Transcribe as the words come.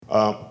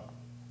Okay,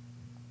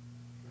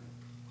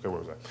 where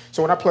was I?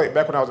 So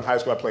back when I was in high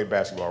school, I played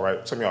basketball,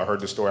 right? Some of y'all heard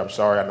this story. I'm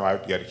sorry. I know I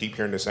got to keep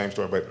hearing the same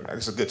story, but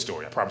it's a good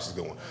story. I promise it's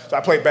a good one. So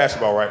I played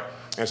basketball, right?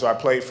 And so I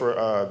played for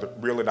the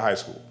Rio Linda High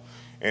School.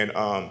 And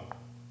and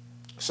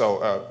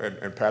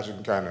Pastor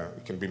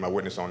can be my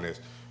witness on this.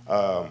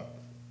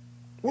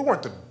 We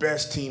weren't the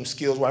best team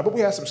skills-wise, but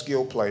we had some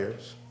skilled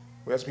players.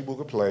 We had some people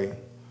who could play.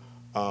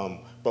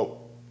 But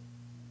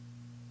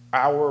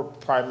our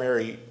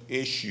primary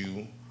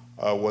issue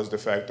was the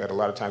fact that a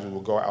lot of times we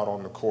would go out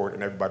on the court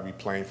and everybody would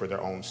be playing for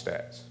their own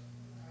stats.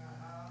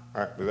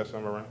 All right, does that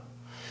sound right?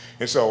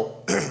 And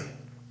so,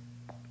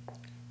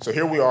 so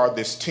here we are,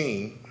 this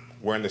team,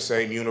 wearing the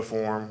same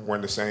uniform,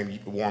 wearing the same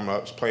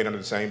warm-ups, playing under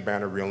the same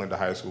banner, Rio Linda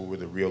High School, with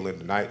the Rio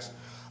Linda Knights.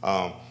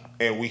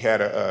 And we had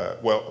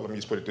well, let me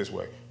just put it this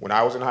way. When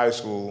I was in high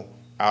school,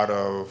 out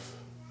of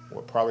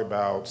probably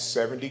about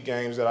 70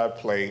 games that I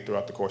played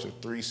throughout the course of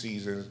 3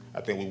 seasons, I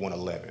think we won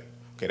 11.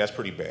 Okay, that's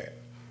pretty bad.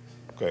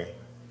 Okay.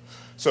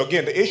 So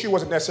again, the issue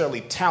wasn't necessarily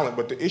talent,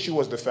 but the issue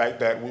was the fact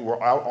that we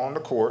were out on the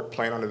court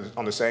playing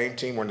on the same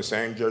team, we're in the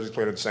same jerseys,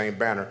 playing on the same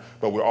banner,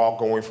 but we're all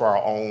going for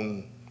our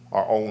own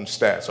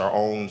stats, our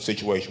own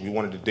situation. We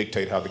wanted to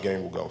dictate how the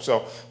game would go. So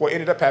what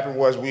ended up happening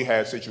was we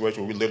had situations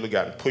where we literally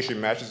got in pushing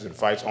matches and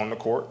fights on the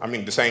court. I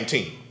mean, the same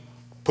team.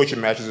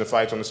 Pushing matches and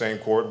fights on the same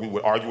court. We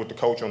would argue with the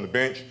coach on the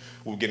bench.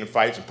 We would get in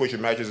fights and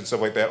pushing matches and stuff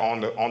like that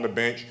on the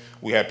bench.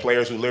 We had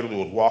players who literally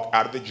would walk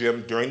out of the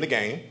gym during the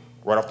game,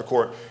 right off the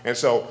court. And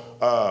so,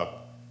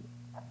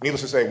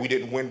 needless to say, we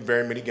didn't win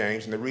very many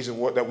games. And the reason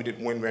that we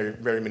didn't win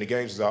very many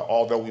games is that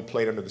although we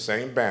played under the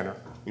same banner,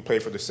 we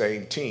played for the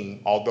same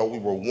team, although we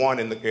were one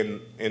in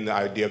the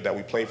idea that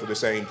we played for the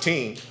same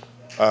team,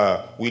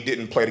 we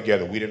didn't play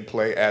together. We didn't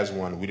play as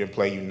one. We didn't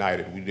play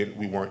united.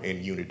 We weren't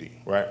in unity,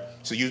 right?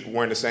 So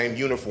we're in the same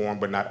uniform,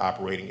 but not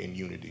operating in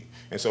unity.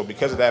 And so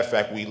because of that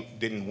fact, we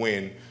didn't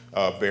win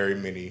very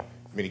many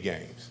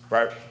games,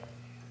 right?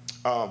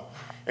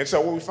 And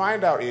so what we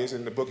find out is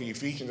in the book of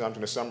Ephesians, I'm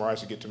going to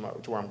summarize to get to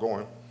where I'm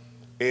going,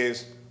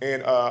 is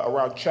in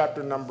around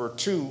chapter number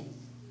 2,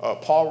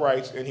 Paul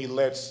writes and he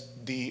lets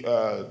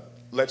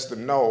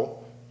them know.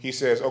 He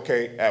says,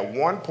 okay, at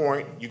one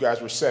point, you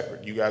guys were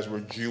separate. You guys were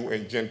Jew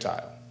and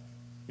Gentile.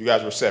 You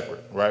guys were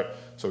separate, right?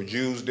 So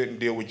Jews didn't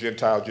deal with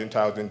Gentiles.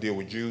 Gentiles didn't deal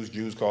with Jews.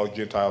 Jews called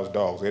Gentiles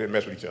dogs. They didn't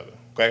mess with each other,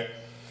 okay?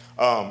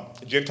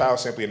 Gentile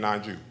is simply a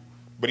non-Jew.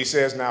 But he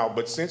says now,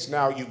 but since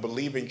now you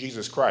believe in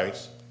Jesus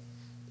Christ,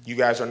 you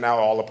guys are now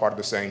all a part of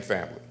the same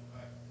family.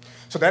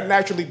 So that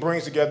naturally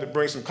brings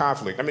some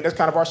conflict. I mean, that's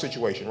kind of our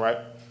situation, right?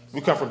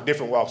 We come from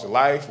different walks of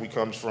life. We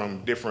come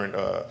from different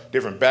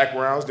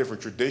backgrounds,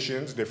 different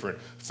traditions, different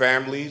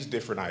families,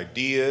 different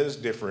ideas,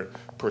 different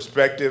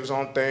perspectives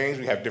on things.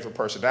 We have different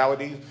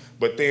personalities.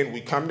 But then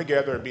we come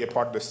together and be a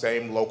part of the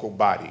same local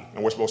body.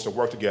 And we're supposed to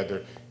work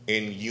together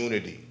in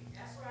unity.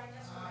 That's right.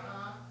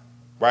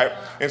 Right?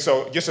 And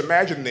so just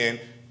imagine then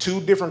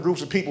 2 different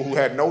groups of people who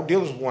had no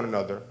dealings with one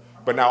another.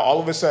 But now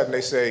all of a sudden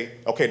they say,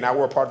 okay, now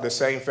we're a part of the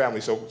same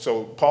family. So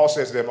Paul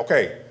says to them,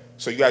 okay,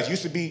 so you guys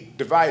used to be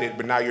divided,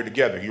 but now you're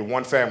together. You're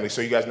one family,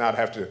 so you guys now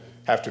have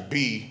to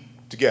be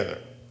together.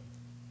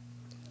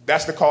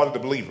 That's the call of the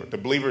believer. The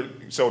believer.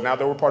 So now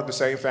that we're part of the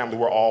same family,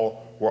 we're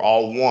all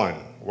one.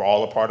 We're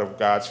all a part of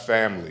God's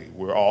family.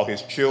 We're all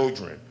His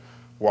children.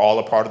 We're all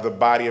a part of the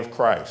body of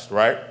Christ,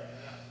 right?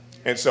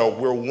 And so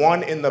we're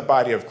one in the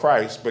body of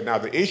Christ. But now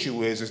the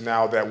issue is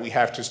now that we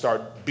have to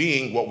start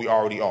being what we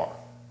already are.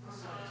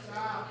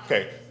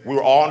 Okay. We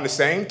were all on the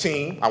same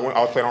team. I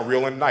was playing on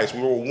Real and Nice.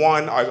 We were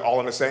one, all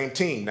on the same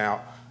team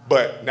now.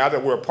 But now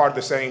that we're a part of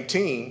the same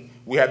team,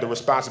 we had the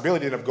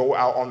responsibility to go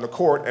out on the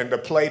court and to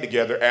play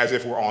together as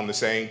if we're on the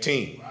same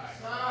team.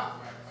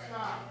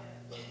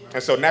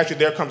 And so naturally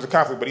there comes a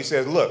conflict. But he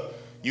says, look,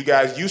 you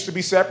guys used to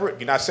be separate.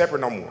 You're not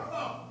separate no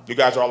more. You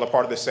guys are all a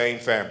part of the same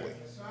family.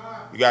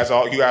 You guys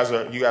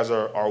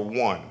are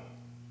one.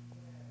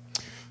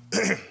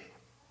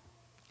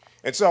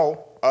 And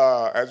so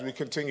as we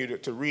continue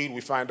to read,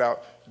 we find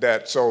out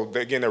that,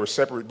 again, they were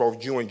separate, both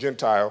Jew and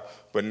Gentile,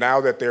 but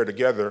now that they're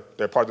together,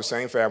 they're part of the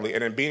same family.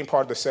 And in being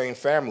part of the same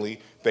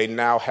family, they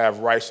now have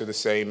rights to the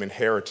same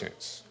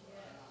inheritance.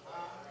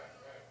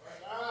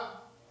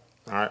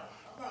 All right.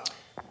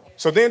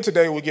 So then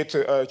today we get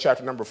to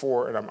chapter number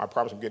 4, and I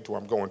promise we'll get to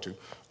where I'm going to.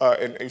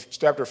 In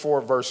chapter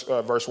 4,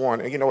 verse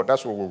 1, and you know what?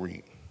 That's what we'll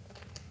read.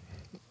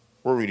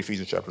 We'll read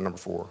Ephesians chapter number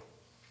 4.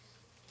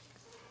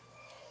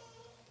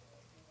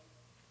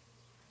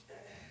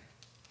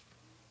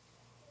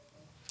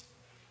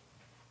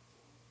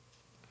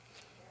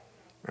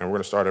 And we're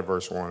going to start at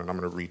verse 1, and I'm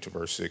going to read to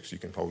verse 6. You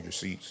can hold your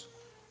seats.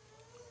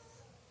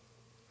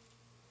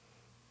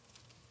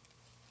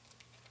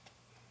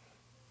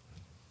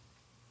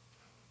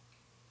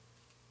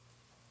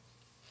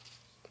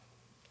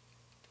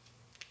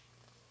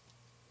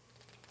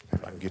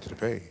 If I can get to the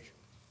page.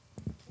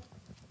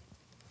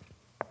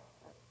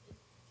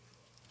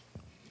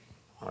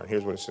 All right,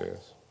 here's what it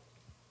says.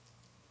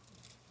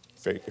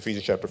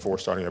 Ephesians chapter 4,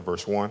 starting at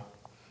verse 1.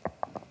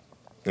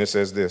 And it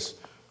says this.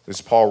 This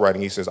is Paul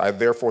writing. He says, I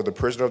therefore, the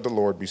prisoner of the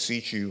Lord,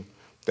 beseech you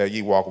that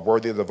ye walk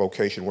worthy of the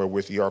vocation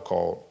wherewith ye are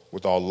called,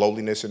 with all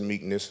lowliness and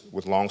meekness,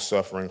 with long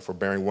suffering,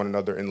 forbearing one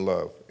another in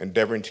love,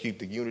 endeavoring to keep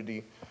the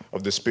unity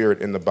of the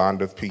Spirit in the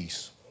bond of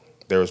peace.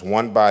 There is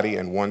one body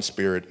and one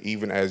Spirit,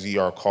 even as ye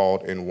are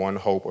called in one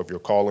hope of your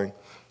calling,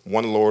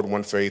 one Lord,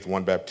 one faith,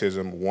 one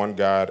baptism, one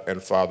God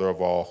and Father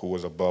of all, who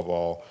is above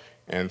all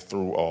and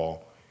through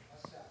all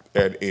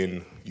and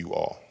in you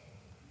all.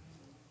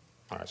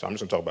 All right, so I'm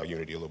just going to talk about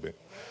unity a little bit.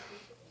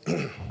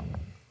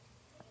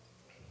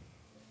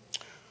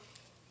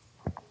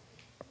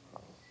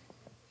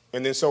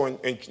 And then so,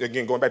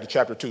 again, going back to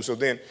chapter 2, so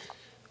then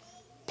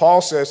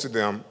Paul says to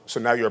them, so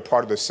now you're a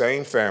part of the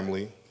same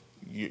family,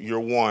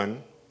 you're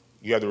one,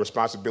 you have the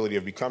responsibility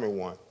of becoming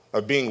one,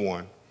 of being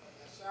one.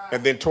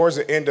 And then towards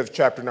the end of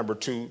chapter number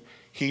 2,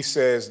 he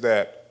says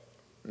that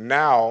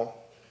now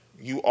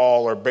you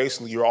all are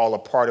basically, you're all a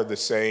part of the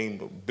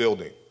same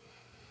building.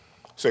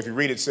 So if you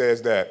read, it talks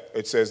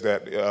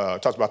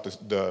about the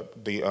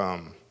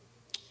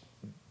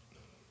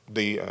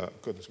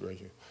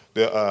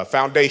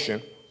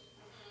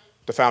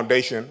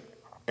foundation,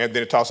 and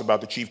then it talks about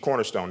the chief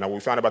cornerstone. Now, what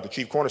we found about the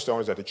chief cornerstone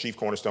is that the chief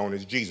cornerstone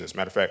is Jesus.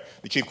 Matter of fact,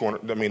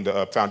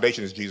 the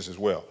foundation is Jesus as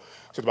well.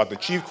 So it's about the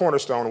chief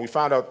cornerstone, and we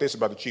found out this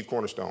about the chief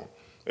cornerstone,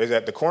 is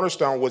that the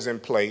cornerstone was in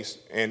place,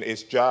 and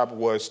its job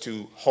was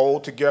to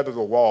hold together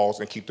the walls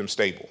and keep them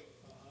stable,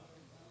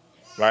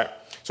 right?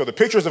 So the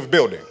pictures of a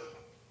building,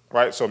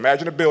 right? So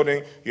imagine a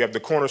building, you have the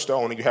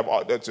cornerstone, and you have,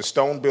 it's a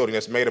stone building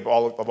that's made up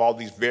of all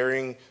these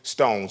varying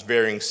stones,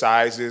 varying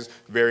sizes,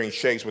 varying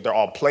shapes, but they're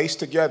all placed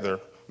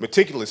together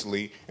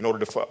meticulously in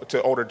order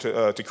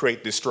to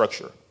create this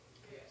structure.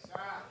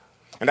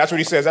 And that's what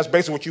he says. That's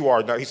basically what you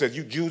are. Now, he says,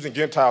 you Jews and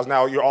Gentiles,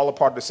 now you're all a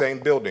part of the same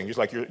building. Just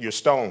like you're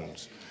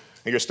stones.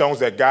 And you're stones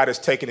that God has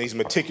taken and he's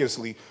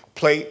meticulously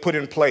put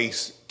in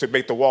place to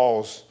make the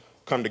walls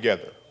come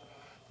together.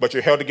 But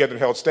you're held together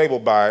and held stable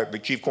by the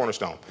chief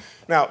cornerstone.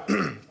 Now,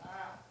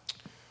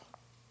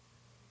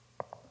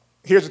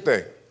 here's the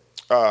thing.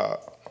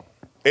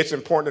 It's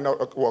important to know,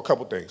 a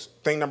couple things.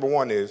 Thing number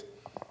one is,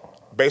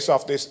 based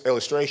off this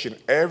illustration,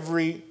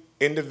 every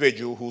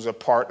individual who's a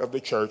part of the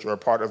church or a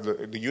part of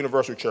the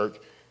universal church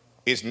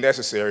is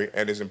necessary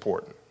and is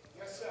important.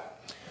 Yes, sir.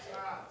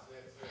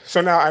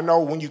 So now I know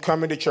when you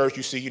come into church,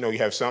 you see, you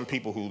have some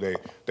people who they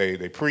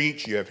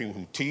preach, you have people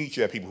who teach,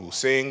 you have people who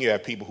sing, you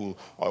have people who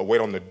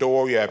wait on the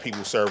door, you have people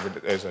who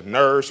serve as a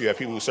nurse, you have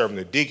people who serve in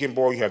the deacon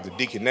board, you have the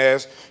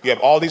deaconess, you have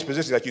all these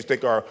positions that you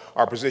think are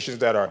positions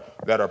that are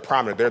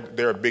prominent.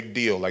 They're a big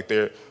deal, like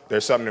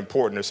there's something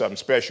important, there's something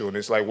special, and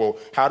it's like, well,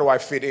 how do I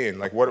fit in?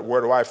 Like,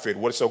 where do I fit?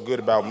 What's so good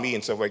about me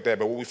and stuff like that?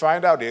 But what we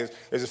find out is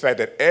the fact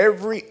that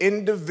every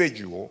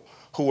individual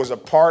who is a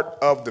part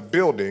of the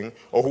building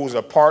or who's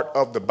a part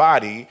of the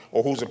body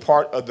or who's a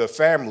part of the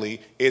family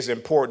is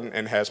important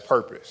and has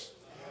purpose.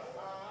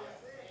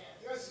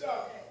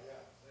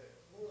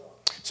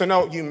 So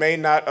no, you may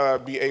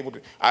not be able to,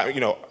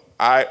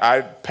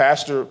 I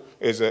pastor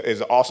is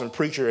an awesome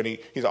preacher and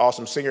he's an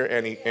awesome singer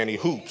and he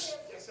hoops,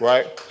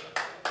 right?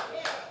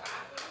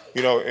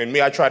 And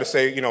me, I try to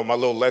say, my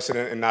little lesson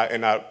and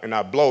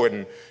not blow it.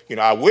 And,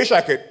 I wish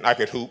I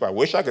could hoop. I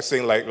wish I could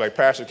sing like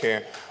Pastor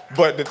can.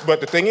 But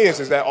the thing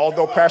is that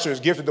although Pastor is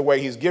gifted the way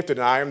he's gifted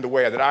and I am the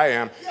way that I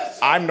am,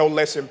 I'm no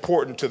less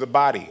important to the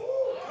body.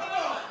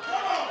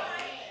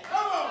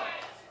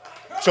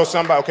 So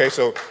somebody,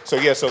 so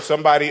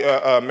somebody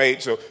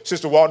made, so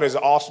Sister Walton is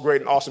an awesome,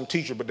 great and awesome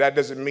teacher, but that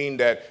doesn't mean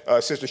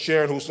that Sister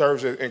Sharon, who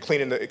serves in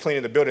cleaning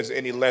the building, is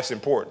any less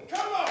important.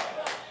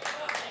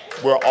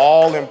 We're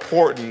all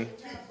important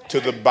to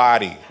the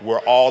body. We're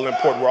all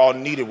important. We're all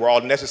needed. We're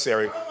all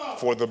necessary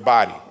for the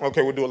body.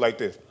 Okay, we'll do it like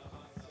this.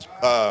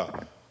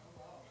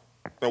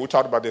 And we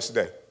talked about this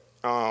today.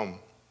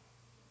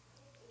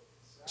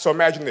 So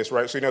imagine this,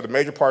 right? So, the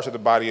major parts of the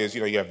body is,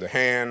 you have the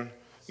hand,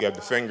 you have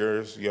the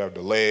fingers, you have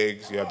the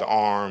legs, you have the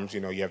arms,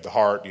 you have the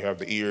heart, you have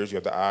the ears, you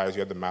have the eyes,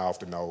 you have the mouth,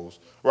 the nose,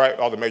 right?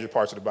 All the major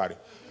parts of the body.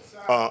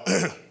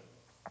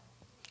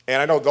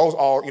 And I know those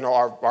all,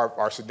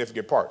 are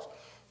significant parts.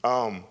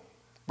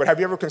 But have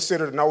you ever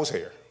considered the nose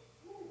hair?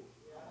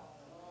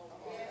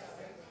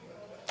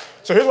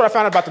 So here's what I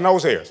found out about the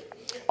nose hairs.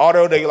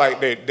 Although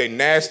they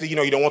nasty, you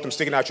don't want them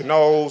sticking out your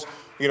nose,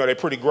 they're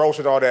pretty gross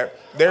and all that,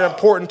 they're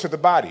important to the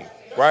body,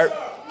 right?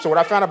 So what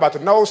I found out about the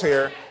nose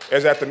hair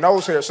is that the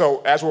nose hair,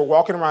 so as we're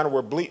walking around and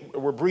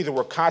we're breathing,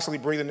 we're constantly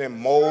breathing in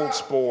mold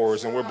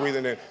spores and we're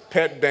breathing in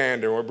pet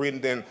dander, we're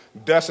breathing in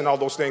dust and all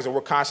those things, and we're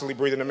constantly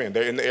breathing them in.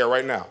 They're in the air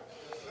right now.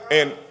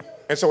 And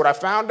so what I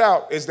found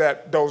out is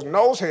that those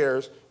nose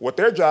hairs, what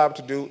their job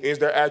is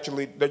to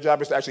actually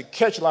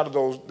catch a lot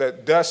of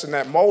that dust and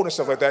that mold and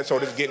stuff like that, so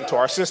it doesn't get into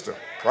our system,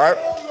 right?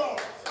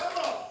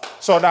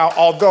 So now,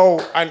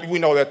 although we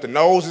know that the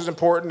nose is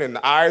important and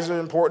the eyes are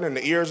important and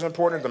the ears are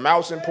important and the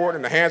mouth is important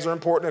and the hands are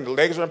important and the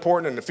legs are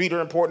important and the feet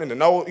are important and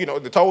the nose,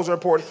 the toes are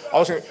important, all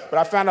those things, but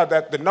I found out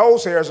that the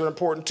nose hairs are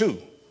important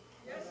too,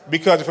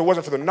 Because if it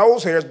wasn't for the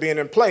nose hairs being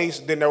in place,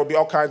 then there would be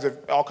all kinds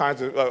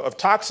of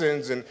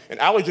toxins and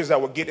allergens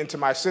that would get into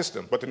my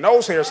system. But the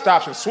nose hair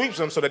stops and sweeps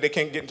them so that they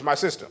can't get into my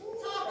system.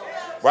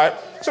 Right?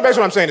 So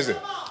basically what I'm saying is this,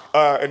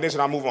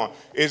 and I'll move on,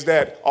 is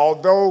that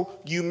although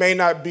you may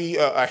not be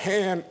a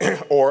hand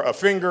or a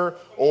finger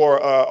or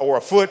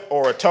a foot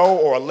or a toe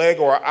or a leg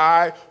or an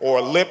eye or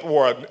a lip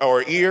or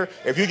an ear,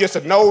 if you're just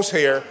a nose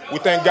hair, we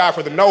thank God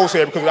for the nose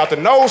hair, because without the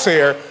nose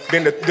hair,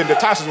 then the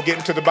toxins will get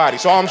into the body.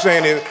 So all I'm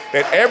saying is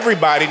that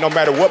everybody, no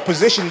matter what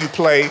position you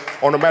play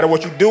or no matter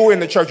what you do in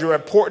the church, you're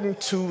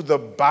important to the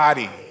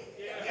body.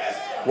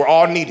 We're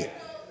all needed.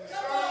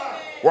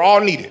 We're all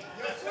needed.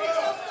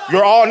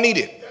 You're all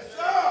needed.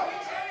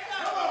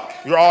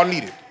 You're all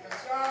needed.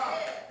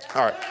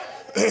 All right.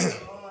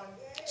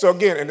 So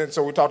again, and then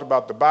so we talked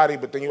about the body,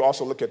 but then you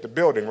also look at the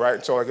building,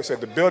 right? So like I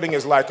said, the building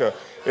is like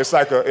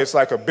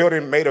a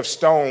building made of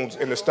stones,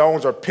 and the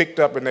stones are picked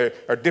up, and they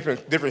are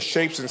different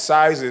shapes and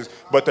sizes,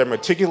 but they're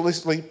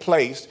meticulously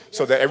placed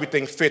so that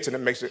everything fits, and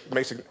it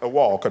makes a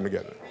wall come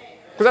together.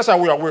 Because that's how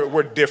we are.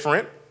 We're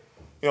different.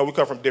 You know, we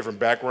come from different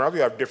backgrounds.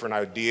 We have different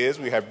ideas.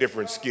 We have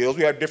different skills.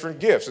 We have different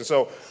gifts, and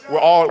so we're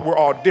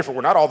all different.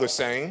 We're not all the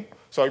same.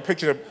 So you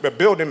picture a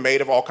building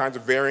made of all kinds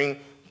of varying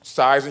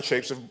size and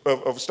shapes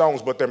of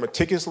stones, but they're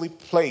meticulously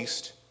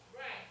placed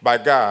by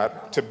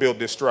God to build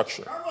this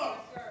structure.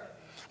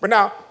 But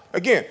now,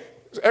 again,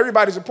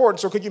 everybody's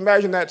important. So could you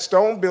imagine that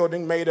stone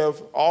building made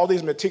of all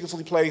these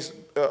meticulously placed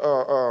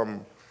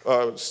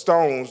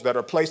stones that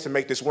are placed to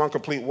make this one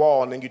complete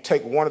wall, and then you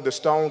take one of the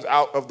stones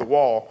out of the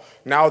wall?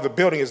 Now the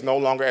building is no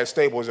longer as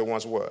stable as it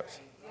once was.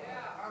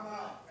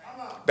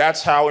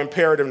 That's how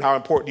imperative and how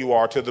important you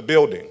are to the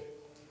building.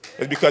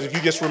 It's because if you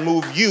just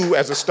remove you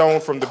as a stone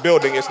from the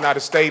building, it's not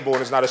as stable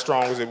and it's not as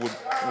strong as it would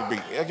be.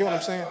 You know what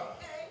I'm saying?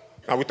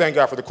 Now, we thank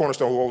God for the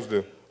cornerstone who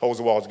holds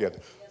the walls together.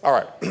 All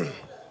right.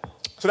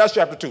 So that's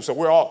chapter 2. So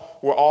we're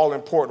all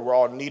important. We're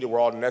all needed. We're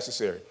all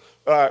necessary.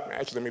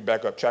 Actually, let me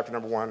back up. Chapter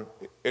number 1.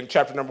 In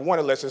chapter number 1,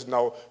 it lets us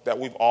know that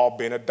we've all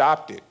been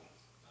adopted.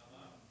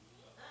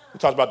 We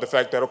talked about the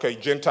fact that, okay,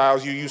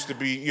 Gentiles, you used to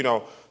be,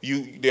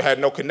 you had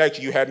no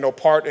connection. You had no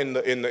part in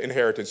the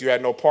inheritance. You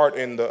had no part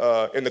in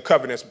the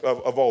covenants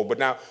of old. But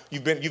now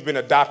you've been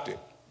adopted.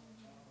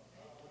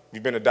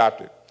 You've been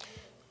adopted.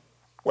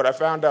 What I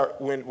found out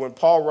when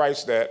Paul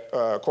writes that,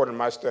 according to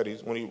my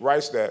studies, when he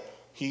writes that,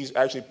 he's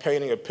actually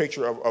painting a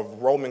picture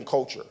of Roman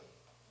culture.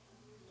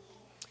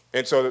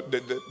 And so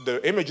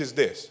the image is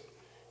this.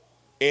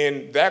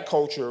 In that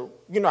culture,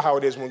 you know how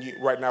it is when you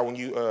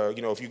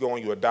if you go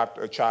and you adopt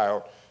a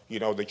child,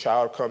 the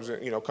child comes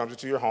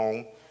into your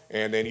home,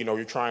 and then,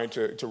 you're trying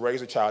to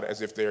raise a child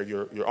as if they're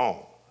your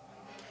own.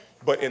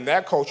 But in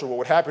that culture, what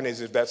would happen is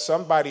that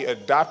somebody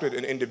adopted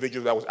an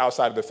individual that was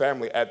outside of the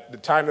family. At the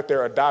time that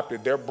they're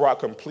adopted, they're brought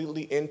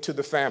completely into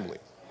the family.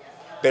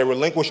 They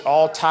relinquish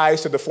all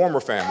ties to the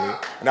former family.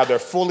 And now they're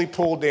fully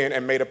pulled in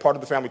and made a part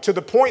of the family, to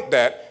the point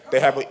that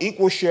they have an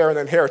equal share in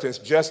the inheritance,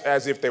 just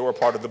as if they were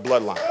part of the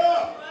bloodline.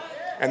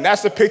 And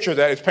that's the picture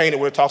that is painted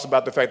when it talks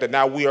about the fact that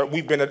now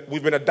we've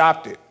been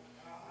adopted.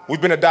 We've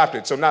been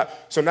adopted. So now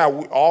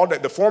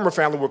the former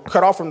family, we're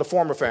cut off from the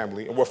former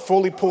family, and we're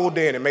fully pulled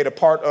in and made a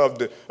part of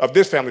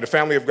this family, the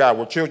family of God.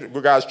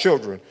 We're God's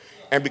children.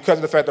 And because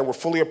of the fact that we're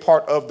fully a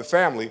part of the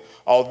family,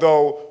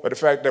 although by the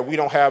fact that we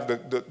don't have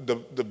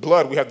the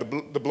blood, we have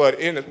the blood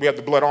in it, we have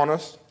the blood on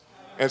us.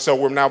 And so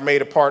we're now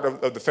made a part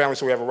of the family,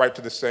 so we have a right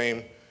to the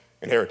same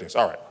inheritance.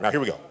 All right, now here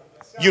we go.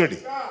 Unity.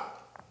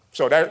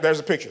 So there's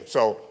a picture.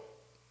 So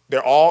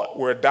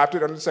we're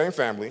adopted under the same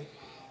family.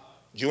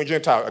 Jew and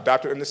Gentile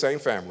adopted in the same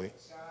family,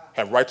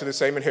 have right to the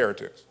same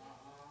inheritance.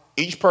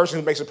 Each person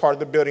who makes a part of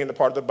the building and a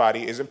part of the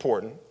body is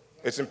important.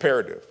 It's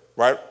imperative,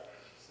 right?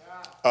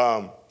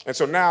 And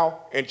so now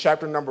in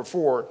chapter number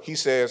 4, he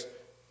says,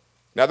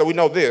 now that we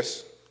know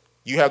this,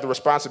 you have the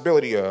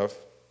responsibility of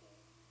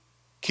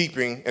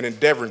keeping and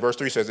endeavoring, verse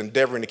 3 says,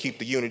 endeavoring to keep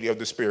the unity of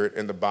the Spirit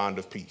in the bond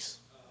of peace.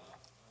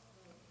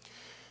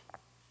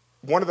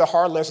 One of the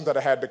hard lessons that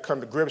I had to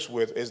come to grips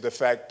with is the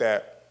fact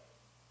that,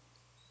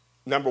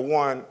 number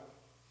one,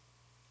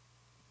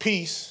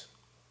 peace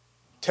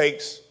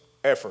takes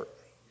effort.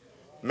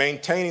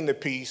 Maintaining the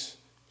peace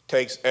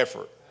takes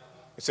effort.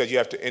 It says you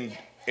have to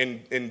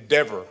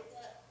endeavor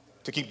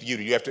to keep the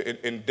unity. You have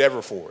to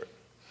endeavor for it.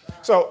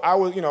 So I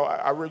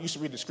used to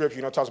read the scripture.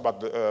 It talks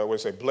about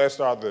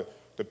blessed are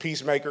the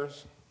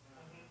peacemakers.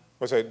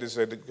 Because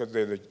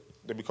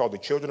they be called the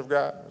children of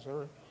God. Is that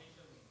right?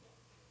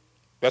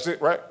 That's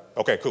it, right?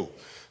 Okay, cool.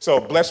 So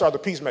blessed are the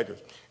peacemakers.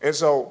 And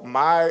so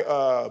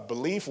my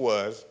belief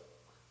was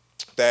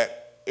that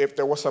if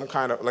there was some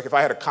kind of, like if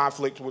I had a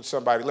conflict with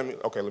somebody, let me do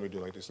it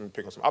like this. Let me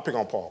pick on some. I'll pick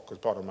on Paul, because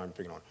Paul don't mind me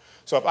picking on him.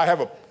 So if I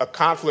have a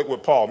conflict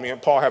with Paul, me and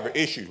Paul have an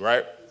issue,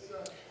 right?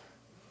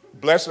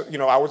 Blessed,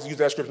 I would use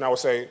that scripture and I would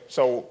say,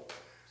 so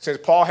since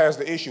Paul has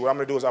the issue, what I'm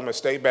going to do is I'm going to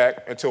stay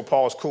back until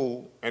Paul's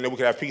cool, and then we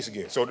can have peace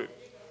again. So, all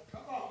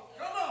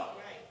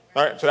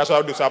right, so that's what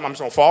I'll do. So I'm just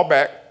going to fall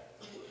back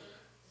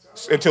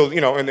until,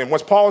 and then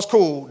once Paul's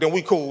cool, then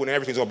we cool, and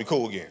everything's going to be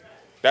cool again.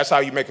 That's how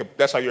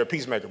you're a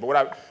peacemaker. But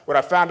what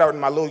I found out in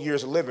my little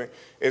years of living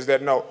is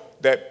that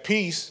that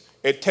peace,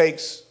 it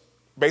takes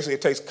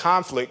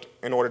conflict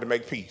in order to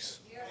make peace.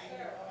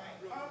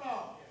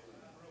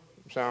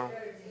 Sound?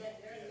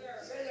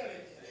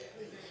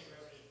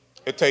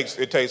 It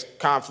takes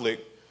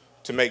conflict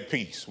to make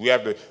peace.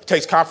 It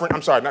takes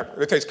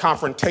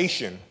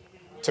confrontation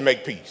to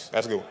make peace.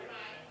 That's good.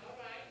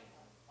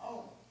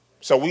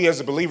 So we as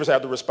the believers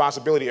have the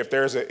responsibility, if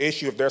there's an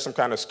issue, if there's some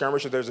kind of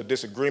skirmish, if there's a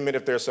disagreement,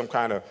 if there's some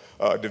kind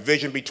of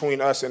division between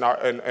us and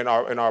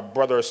our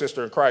brother or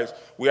sister in Christ,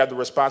 we have the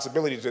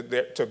responsibility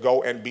to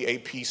go and be a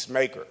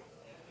peacemaker.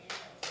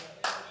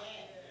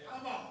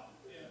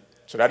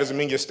 So that doesn't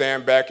mean you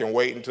stand back and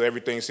wait until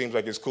everything seems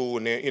like it's cool,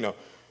 and then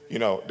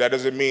that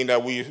doesn't mean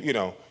that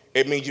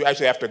it means you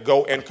actually have to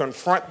go and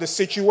confront the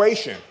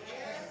situation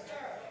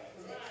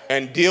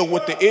and deal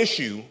with the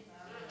issue,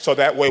 so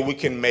that way we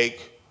can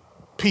make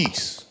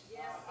peace.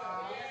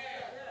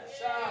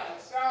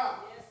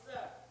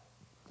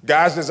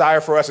 God's desire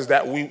for us is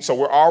that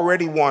we're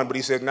already one, but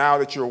he said now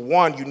that you're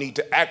one, you need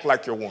to act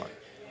like you're one.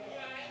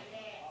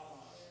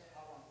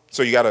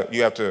 So you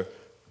have to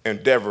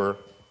endeavor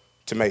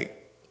to make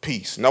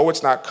peace. No,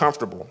 it's not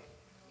comfortable.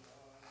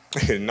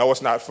 No,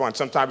 it's not fun.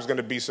 Sometimes it's going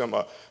to be some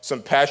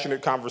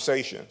passionate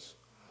conversations,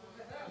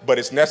 but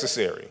it's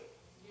necessary.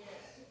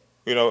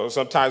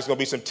 Sometimes it's going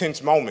to be some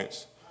tense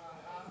moments,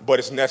 but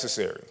it's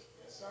necessary.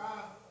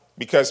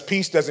 Because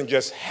peace doesn't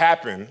just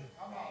happen.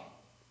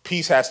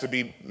 Peace has to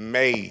be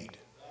made.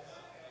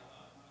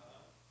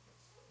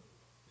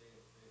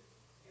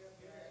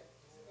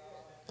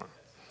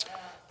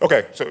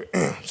 Okay,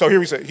 so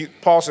here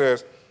Paul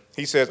says,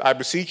 I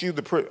beseech you,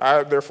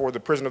 I therefore, the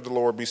prisoner of the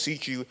Lord,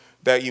 beseech you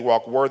that you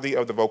walk worthy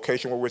of the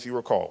vocation wherewith you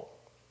were called,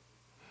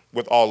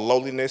 with all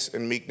lowliness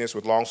and meekness,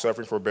 with long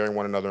suffering, forbearing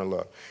one another in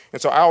love.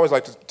 And so I always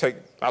like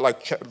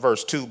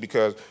verse 2,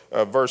 because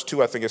verse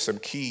 2, I think, is some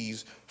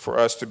keys for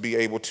us to be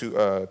able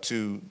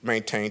to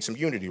maintain some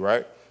unity,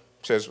 right?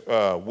 It says,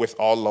 with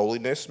all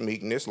lowliness,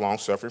 meekness, long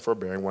suffering,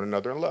 forbearing one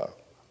another in love.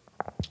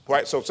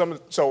 Right?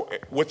 So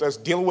with us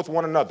dealing with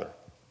one another,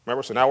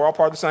 remember, so now we're all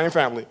part of the same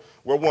family.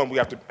 We're one. We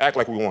have to act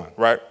like we one,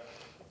 right?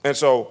 And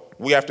so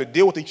we have to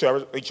deal with each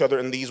other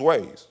in these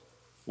ways,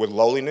 with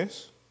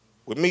lowliness,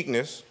 with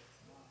meekness,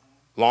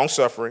 long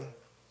suffering,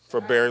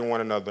 forbearing one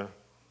another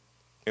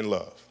in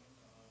love.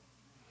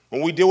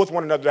 When we deal with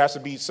one another, there has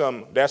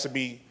to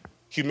be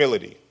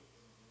humility.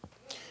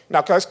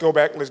 Now let's go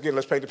back. Let's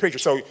paint the picture.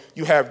 So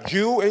you have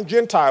Jew and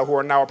Gentile who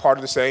are now a part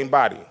of the same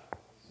body.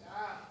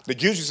 The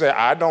Jews, you say,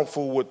 I don't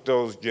fool with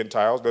those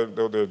Gentiles.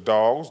 They're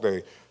dogs.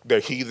 They're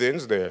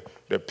heathens. They're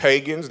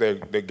pagans. They're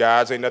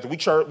gods. Ain't nothing.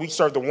 We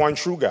serve the one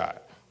true God.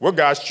 We're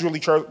God's truly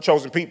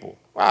chosen people.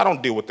 Well, I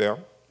don't deal with them.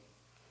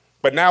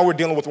 But now we're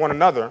dealing with one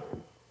another.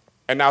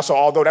 And now, so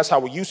although that's how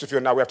we used to feel,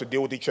 now we have to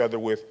deal with each other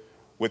with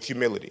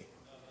humility.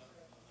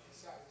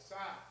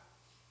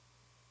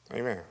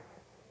 Amen.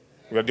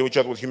 We have to deal with each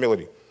other with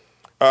humility.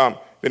 Then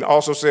it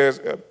also says,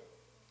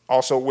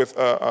 with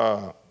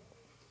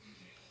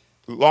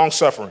long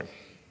suffering,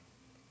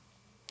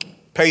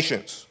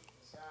 patience.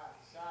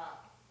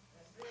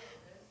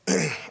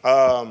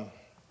 How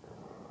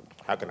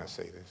can I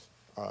say this?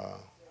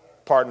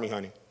 Pardon me,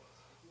 honey.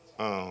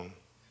 I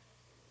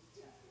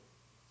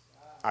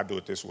do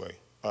it this way.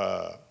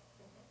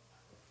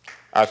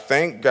 I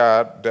thank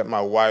God that my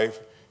wife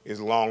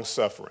is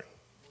long-suffering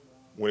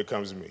when it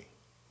comes to me.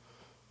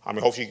 I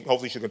mean,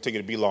 hopefully she'll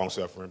continue to be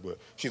long-suffering, but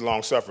she's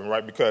long-suffering,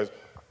 right?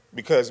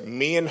 Because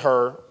me and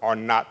her are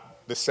not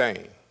the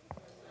same.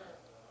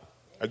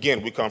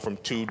 Again, we come from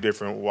two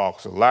different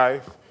walks of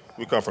life.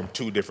 We come from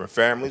two different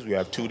families. We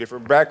have two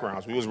different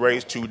backgrounds. We was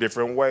raised two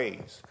different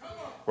ways,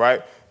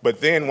 right?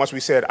 But then once we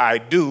said I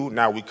do,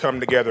 now we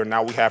come together.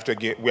 Now we have to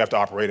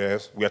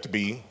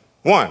be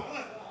one.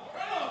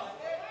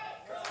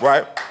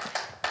 Right?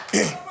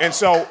 And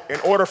so in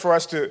order for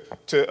us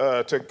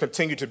to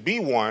continue to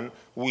be one,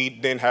 we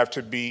then have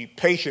to be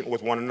patient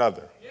with one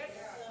another.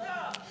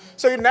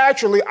 So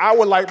naturally, I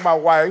would like my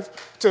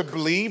wife to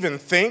believe and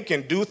think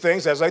and do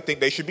things as I think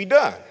they should be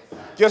done.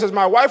 Just as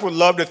my wife would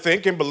love to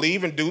think and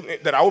believe and do,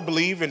 that I would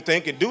believe and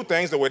think and do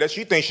things the way that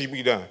she thinks should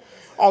be done.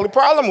 Only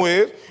problem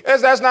is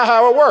that's not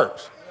how it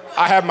works.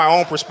 I have my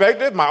own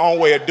perspective, my own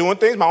way of doing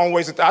things, my own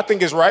ways that I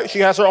think is right. She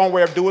has her own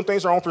way of doing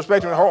things, her own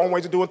perspective, and her own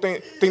ways of doing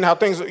things, how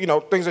things,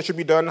 things that should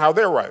be done, how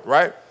they're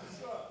right?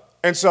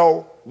 And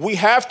so we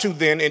have to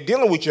then, in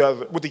dealing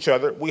with each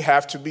other, we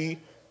have to be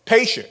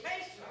patient.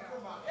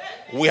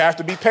 We have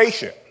to be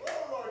patient.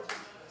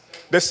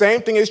 The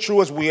same thing is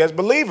true as we as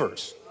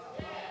believers.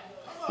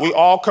 We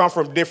all come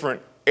from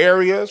different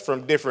areas,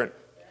 from different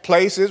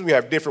places. We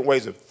have different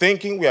ways of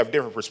thinking. We have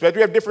different perspectives.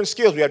 We have different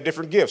skills. We have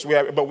different gifts.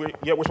 Yet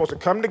we're supposed to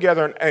come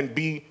together and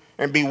be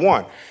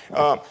one.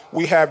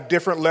 We have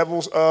different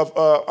levels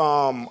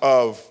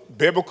of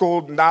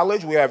biblical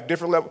knowledge. We have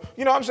different levels.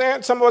 You know what I'm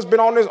saying? Some of us been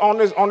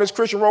on this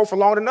Christian road for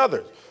longer than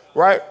others,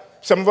 right?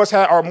 Some of us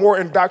are more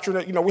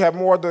indoctrinated. We have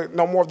more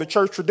of the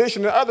church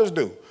tradition than others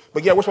do.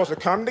 But yet we're supposed to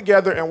come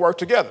together and work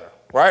together,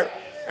 right?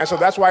 And so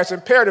that's why it's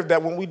imperative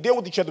that when we deal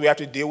with each other, we have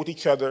to deal with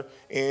each other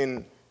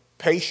in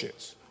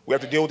patience. We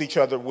have to deal with each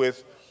other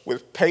with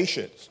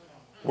patience.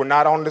 We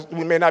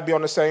may not be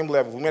on the same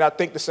level. We may not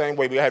think the same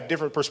way. We have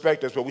different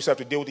perspectives, but we still have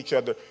to deal with each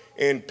other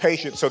in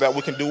patience so that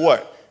we can do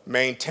what?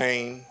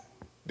 Maintain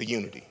the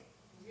unity.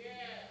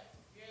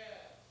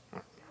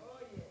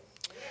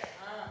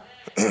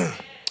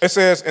 It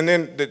says, and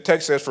then the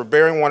text says,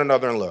 forbearing one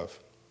another in love.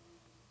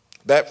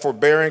 That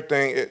forbearing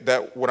thing,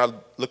 that when I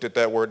looked at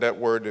that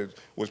word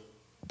was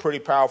pretty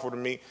powerful to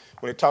me.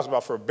 When it talks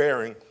about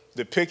forbearing,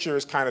 the picture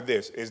is kind of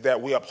this, is that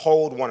we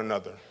uphold one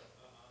another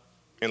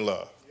in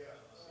love.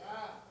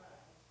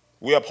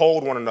 We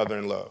uphold one another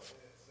in love.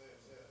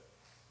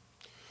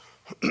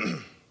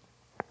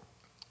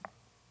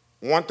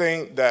 One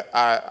thing that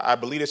I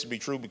believe this to be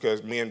true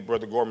because me and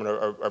Brother Gorman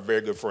are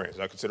very good friends.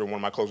 I consider him one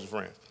of my closest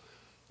friends.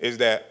 Is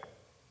that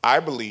I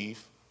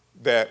believe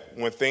that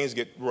when things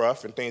get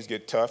rough and things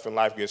get tough and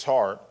life gets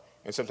hard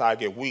and sometimes I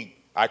get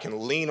weak, I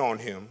can lean on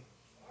him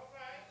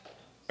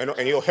and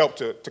he'll help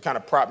to kind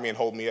of prop me and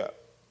hold me up.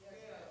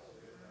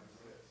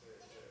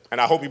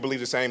 And I hope he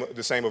believes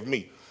the same of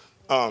me.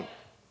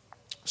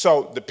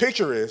 So the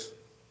picture is,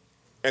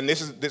 and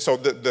this is so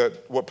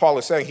what Paul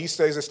is saying. He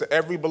says this to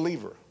every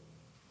believer.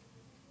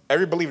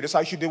 Every believer. This is how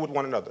you should deal with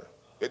one another.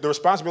 The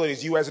responsibility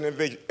is you as an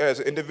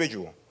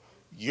individual.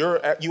 You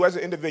as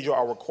an individual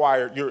are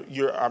required.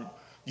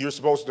 You're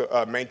supposed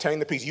to maintain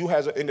the peace. You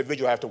as an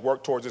individual have to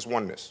work towards this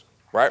oneness,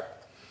 right?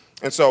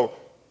 And so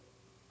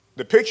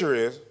the picture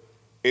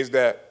is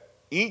that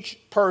each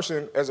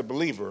person as a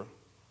believer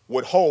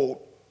would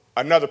hold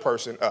another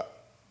person up.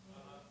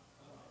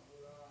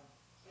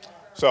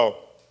 So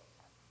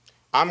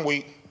I'm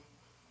weak,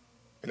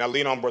 and I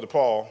lean on Brother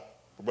Paul.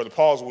 But Brother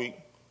Paul's weak,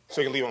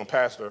 so he can lean on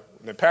Pastor.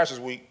 And then Pastor's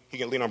weak, he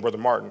can lean on Brother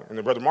Martin. And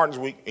then Brother Martin's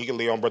weak, he can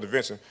lean on Brother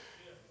Vincent.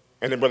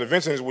 And then Brother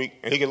Vincent is weak,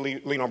 and he can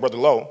lean on Brother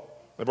Lowe.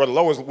 And Brother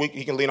Lowe is weak,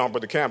 he can lean on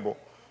Brother Campbell.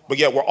 But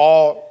yet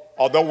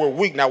although we're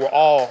weak, now we're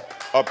all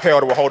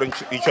upheld and we're holding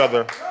each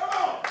other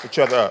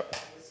up.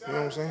 You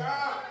know what I'm saying?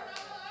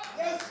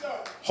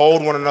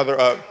 Hold one another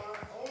up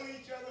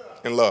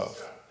in love.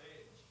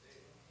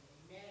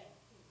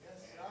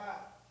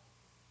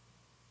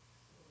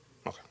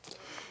 Okay.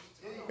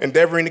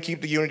 Endeavoring to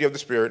keep the unity of the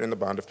Spirit in the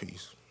bond of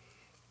peace.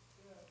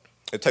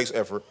 It takes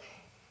effort.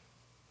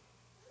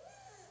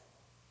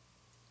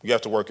 You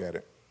have to work at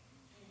it.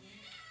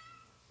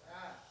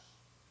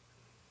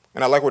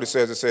 And I like what it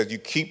says. It says you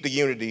keep the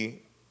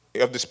unity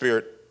of the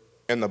Spirit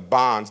and the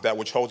bonds that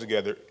which holds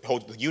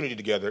the unity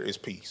together is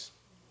peace.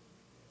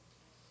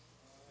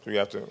 So we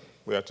have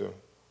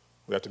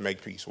to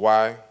make peace.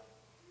 Why?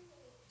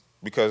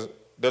 Because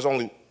there's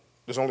one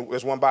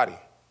body.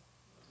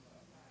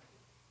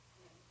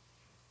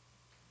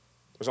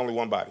 There's only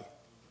one body.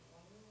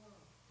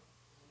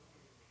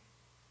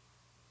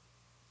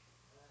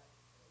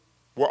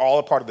 We're all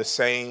a part of the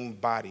same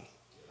body.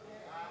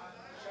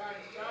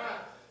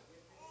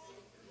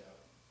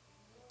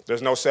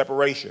 There's no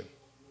separation.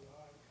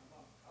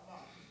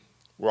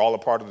 We're all a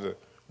part of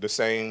the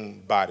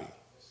same body.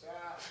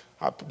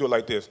 I'll do it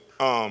like this.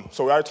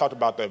 So we already talked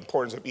about the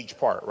importance of each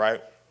part,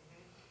 right?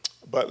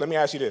 But let me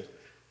ask you this.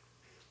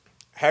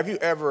 Have you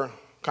ever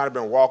kind of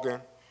been walking,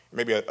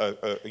 maybe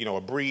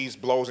a breeze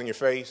blows in your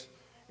face,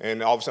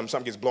 and all of a sudden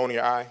something gets blown in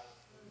your eye?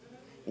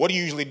 What do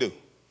you usually do?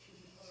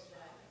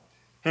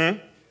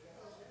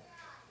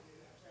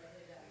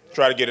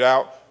 Try to get it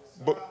out.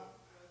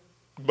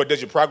 But does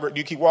your progress, do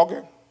you keep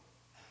walking?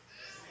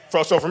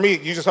 So for me,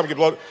 usually something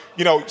gets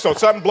blown, so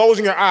something blows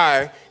in your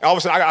eye, and all of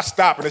a sudden I got to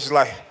stop, and it's just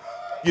like,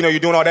 you're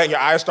doing all that, and your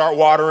eyes start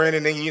watering,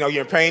 and then, you're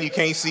in pain, you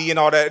can't see, and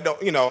all that,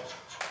 because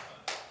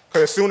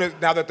as soon as,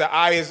 now that the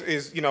eye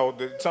is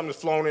something's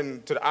flown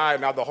into the eye,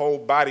 now the whole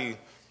body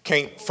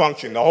can't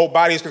function. The whole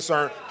body is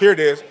concerned. Here it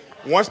is.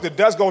 Once the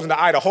dust goes in the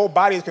eye, the whole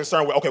body is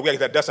concerned with, okay, we got to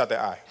get that dust out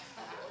the eye.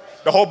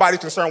 The whole body's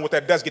concerned with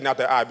that dust getting out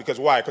the eye, because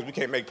why? Because we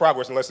can't make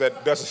progress unless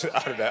that dust is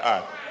out of that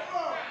eye.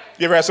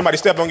 You ever had somebody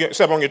step on your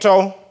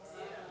toe?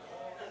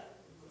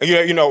 And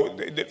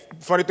the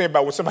funny thing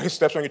about when somebody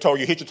steps on your toe,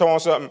 you hit your toe on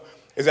something,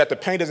 is that the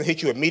pain doesn't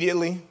hit you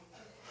immediately.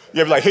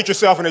 You ever hit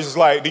yourself and it's just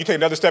like, do you take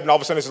another step and all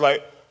of a sudden it's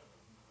like,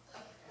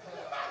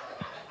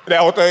 that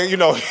whole thing,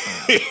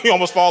 you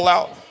almost fall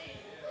out,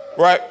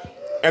 right?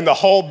 And the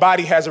whole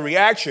body has a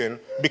reaction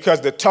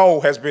because the toe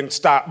has been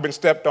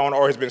stepped on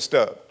or has been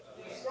stubbed.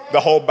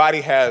 The whole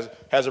body has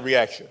a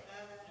reaction.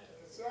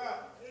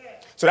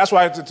 So that's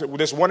why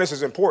this oneness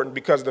is important,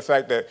 because of the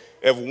fact that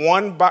if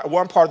one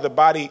part of the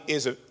body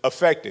is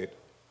affected,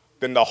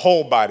 then the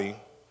whole body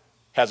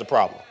has a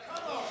problem.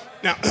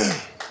 Now,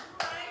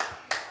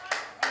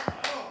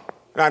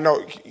 and I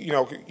know,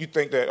 you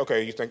think that,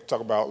 okay,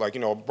 talk about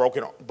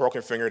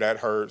broken finger, that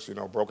hurts,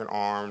 broken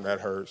arm,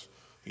 that hurts,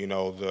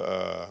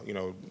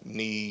 the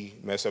knee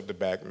messed up, the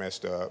back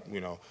messed up,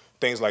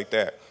 things like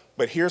that.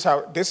 But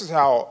this is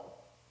how,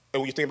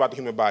 when you think about the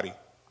human body,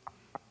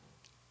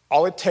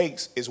 all it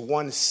takes is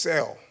one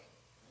cell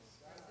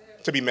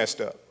to be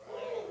messed up.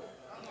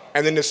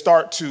 And then to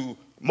start to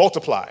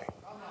multiply.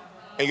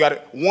 And you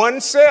got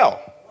one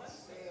cell.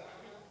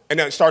 and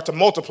then it starts to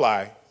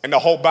multiply, and the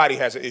whole body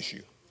has an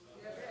issue.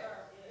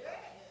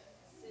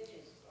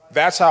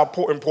 That's how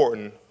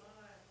important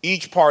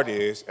each part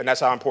is, and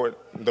that's how important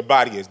the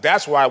body is.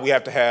 That's why we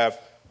have to have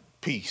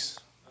peace.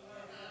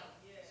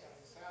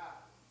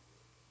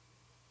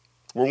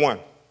 We're one.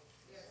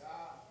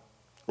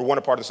 We're one,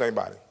 a part of the same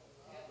body.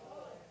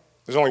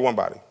 There's only one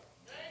body.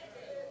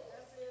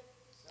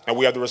 And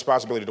we have the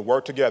responsibility to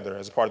work together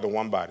as a part of the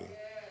one body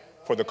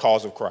for the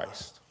cause of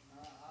Christ.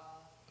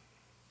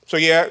 So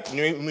yeah,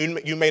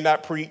 you may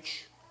not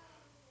preach,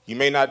 you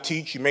may not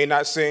teach, you may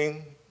not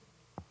sing,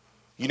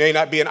 you may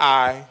not be an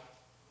eye,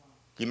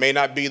 you may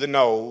not be the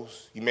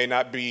nose, you may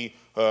not be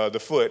the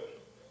foot.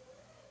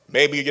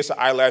 Maybe you're just an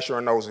eyelash or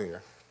a nose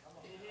hair.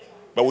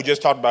 But we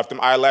just talked about if them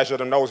eyelashes or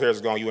the nose hairs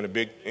is gone, you're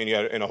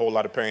in a whole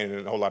lot of pain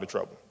and in a whole lot of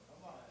trouble.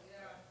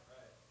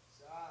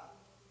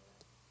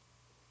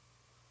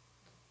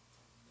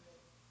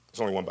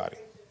 It's only one body.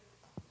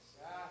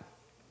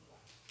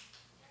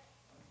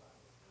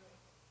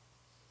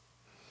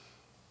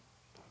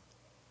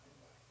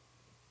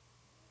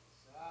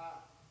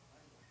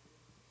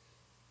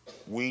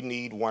 We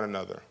need one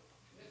another.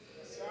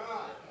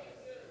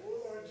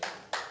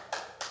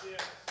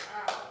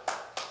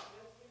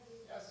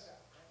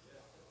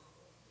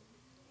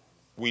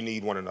 We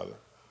need one another.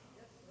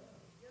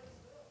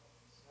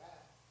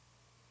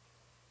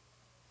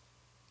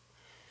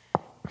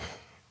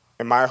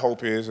 And my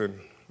hope is, and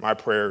my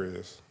prayer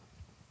is,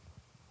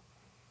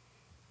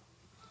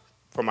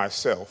 for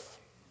myself,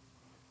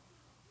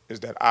 is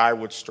that I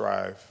would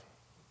strive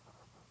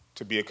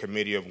to be a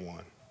committee of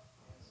one,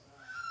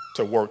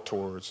 to work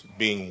towards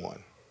being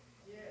one.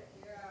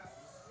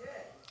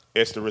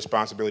 It's the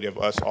responsibility of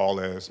us all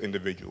as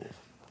individuals.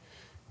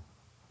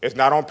 It's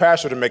not on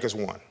pastor to make us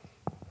one.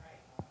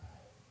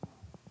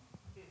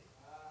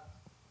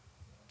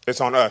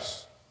 It's on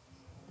us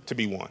to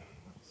be one.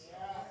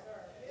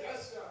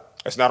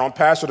 It's not on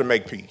pastor to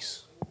make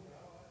peace.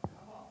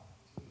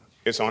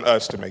 It's on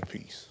us to make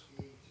peace.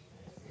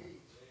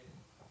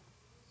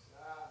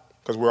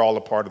 Because we're all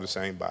a part of the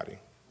same body.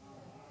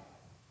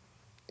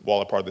 We're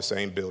all a part of the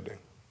same building.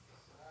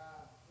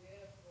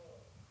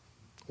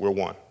 We're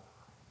one.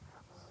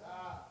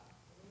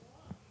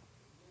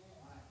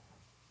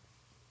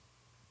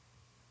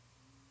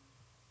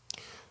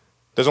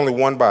 There's only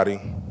one body,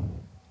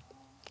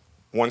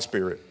 one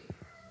spirit,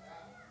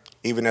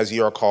 even as ye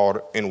are called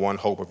in one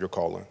hope of your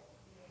calling.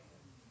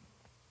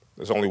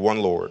 There's only one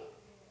Lord,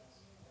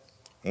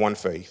 one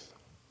faith,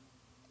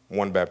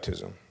 one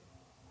baptism,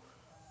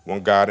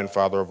 one God and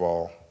Father of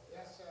all,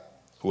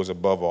 who is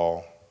above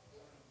all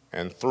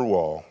and through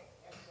all,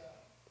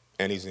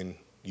 and he's in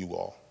you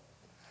all.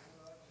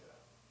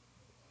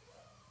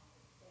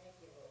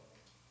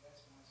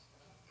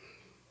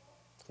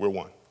 We're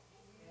one.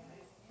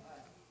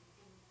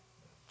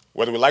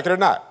 Whether we like it or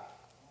not,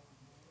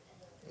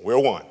 we're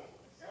one.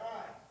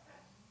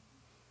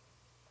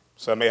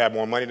 Some may have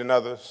more money than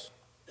others.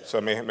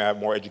 Some may have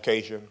more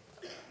education.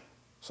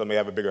 Some may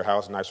have a bigger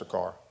house, nicer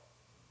car.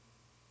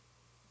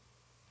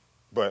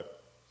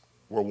 But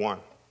we're one.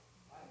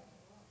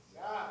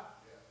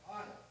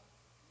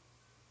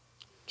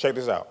 Check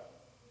this out.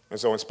 And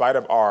so in spite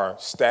of our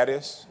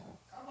status,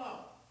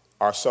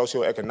 our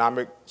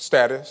socioeconomic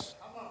status,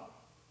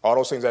 all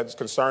those things that's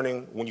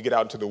concerning when you get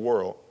out into the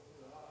world,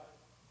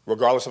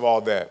 regardless of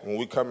all that, when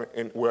we come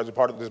in, we're as a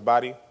part of this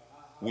body,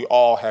 we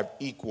all have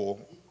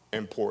equal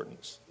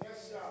importance.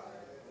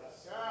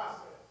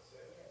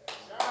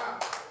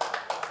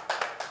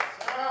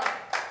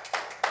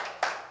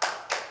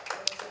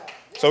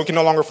 So we can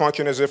no longer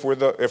function as if we're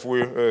the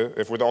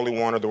only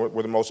one, or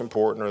we're the most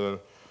important, or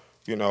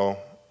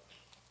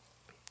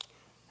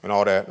and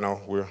all that.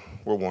 No, we're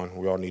one.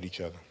 We all need each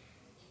other.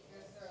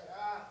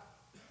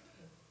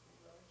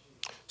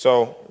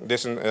 So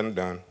this and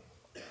done.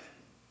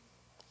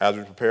 As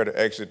we prepare to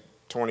exit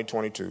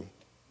 2022,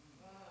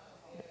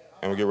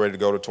 and we get ready to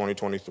go to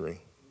 2023,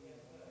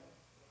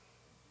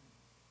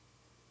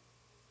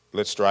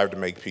 let's strive to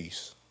make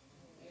peace.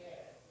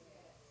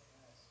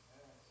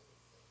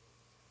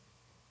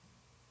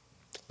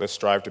 Let's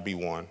strive to be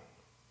one.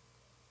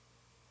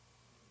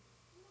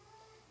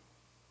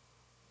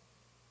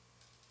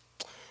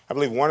 I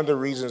believe one of the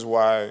reasons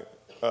why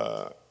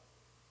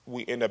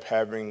we end up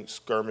having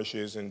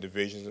skirmishes and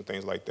divisions and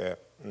things like that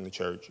in the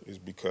church is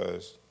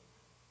because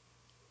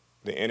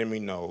the enemy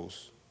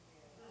knows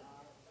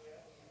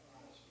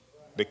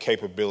the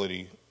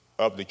capability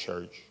of the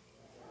church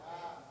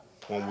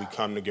when we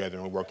come together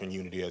and work in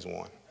unity as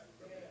one.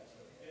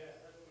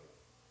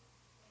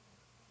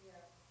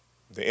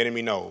 The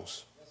enemy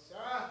knows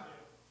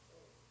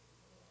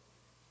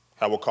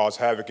how we'll cause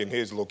havoc in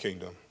his little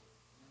kingdom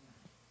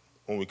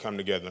when we come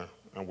together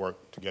and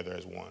work together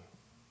as one.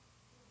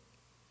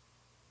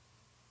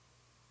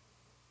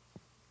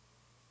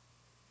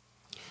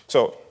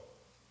 So,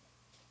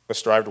 let's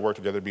strive to work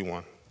together to be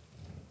one.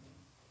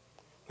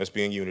 Let's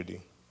be in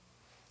unity.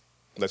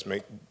 Let's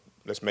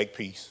make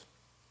peace.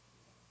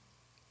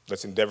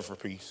 Let's endeavor for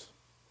peace.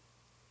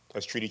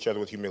 Let's treat each other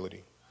with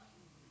humility.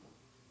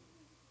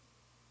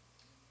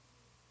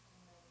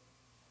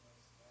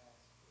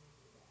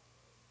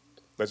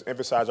 Let's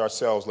emphasize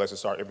ourselves. Let's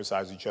start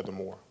emphasizing each other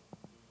more.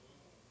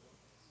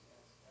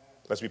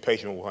 Let's be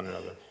patient with one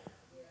another.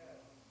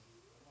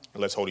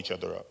 And let's hold each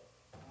other up.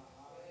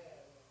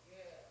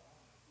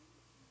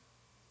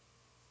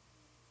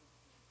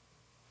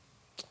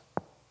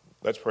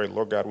 Let's pray.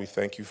 Lord God, we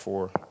thank you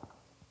for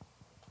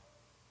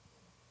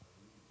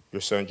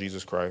your son,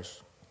 Jesus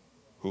Christ,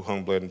 who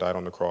hung, bled, and died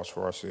on the cross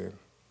for our sin.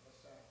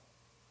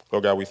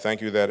 Lord God, we thank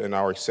you that in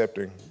our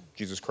accepting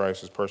Jesus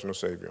Christ as personal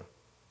Savior,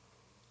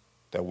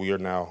 that we are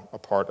now a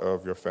part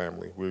of your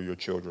family. We're your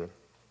children.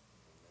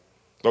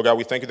 Lord God,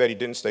 we thank you that he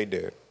didn't stay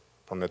dead.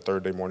 On that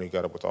third day morning, he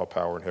got up with all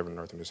power in heaven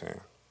and earth in his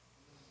hand.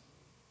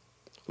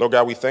 Lord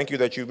God, we thank you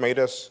that you've made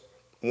us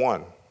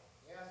one.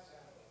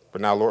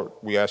 But now, Lord,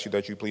 we ask you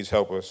that you please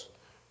help us,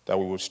 that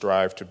we would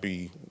strive to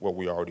be what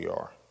we already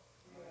are.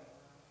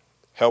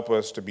 Help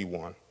us to be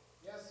one.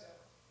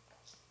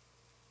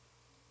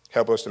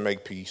 Help us to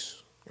make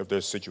peace if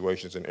there's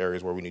situations and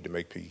areas where we need to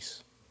make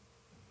peace.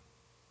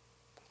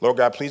 Lord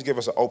God, please give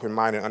us an open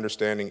mind and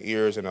understanding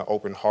ears and an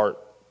open heart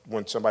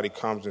when somebody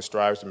comes and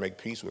strives to make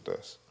peace with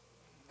us.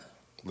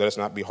 Let us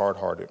not be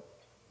hard-hearted,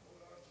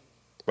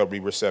 but be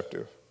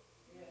receptive.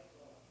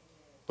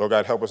 Lord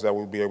God, help us that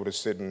we'll be able to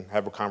sit and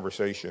have a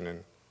conversation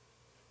and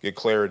get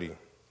clarity,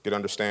 get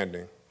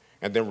understanding,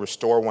 and then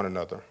restore one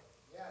another.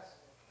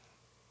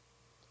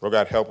 Lord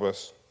God, help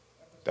us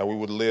that we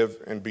would live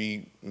and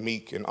be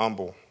meek and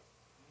humble,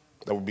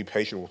 that we'd be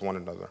patient with one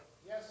another.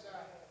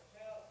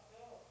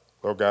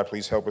 Lord God,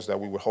 please help us that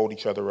we would hold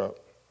each other up.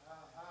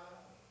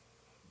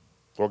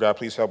 Lord God,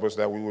 please help us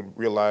that we would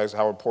realize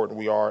how important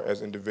we are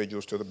as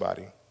individuals to the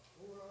body.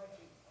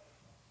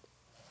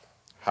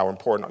 How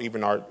important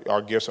even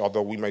our gifts,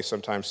 although we may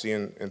sometimes see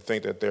and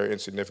think that they're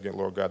insignificant,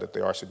 Lord God, that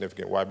they are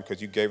significant. Why?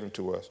 Because you gave them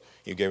to us.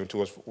 You gave them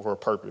to us for a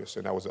purpose,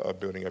 and that was the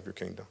upbuilding of your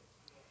kingdom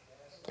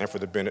and for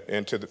the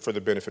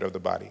benefit of the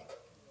body.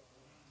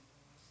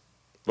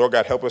 Lord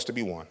God, help us to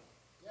be one.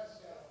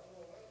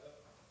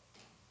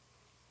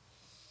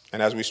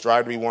 And as we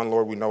strive to be one,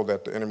 Lord, we know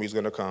that the enemy is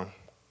going to come.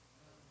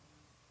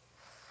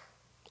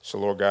 So,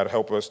 Lord God,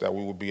 help us that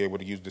we will be able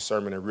to use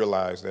discernment and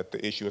realize that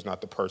the issue is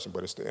not the person,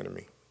 but it's the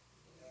enemy.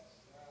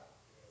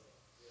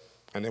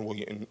 And then we'll,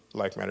 in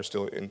like manner,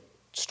 still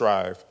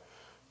strive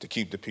to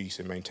keep the peace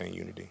and maintain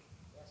unity.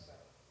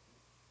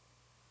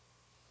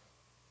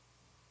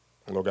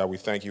 And Lord God, we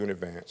thank you in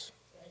advance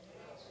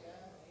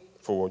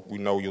for what we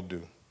know you'll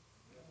do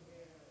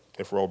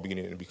if we're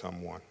obedient and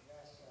become one.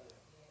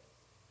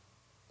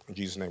 In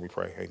Jesus' name we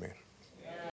pray, amen.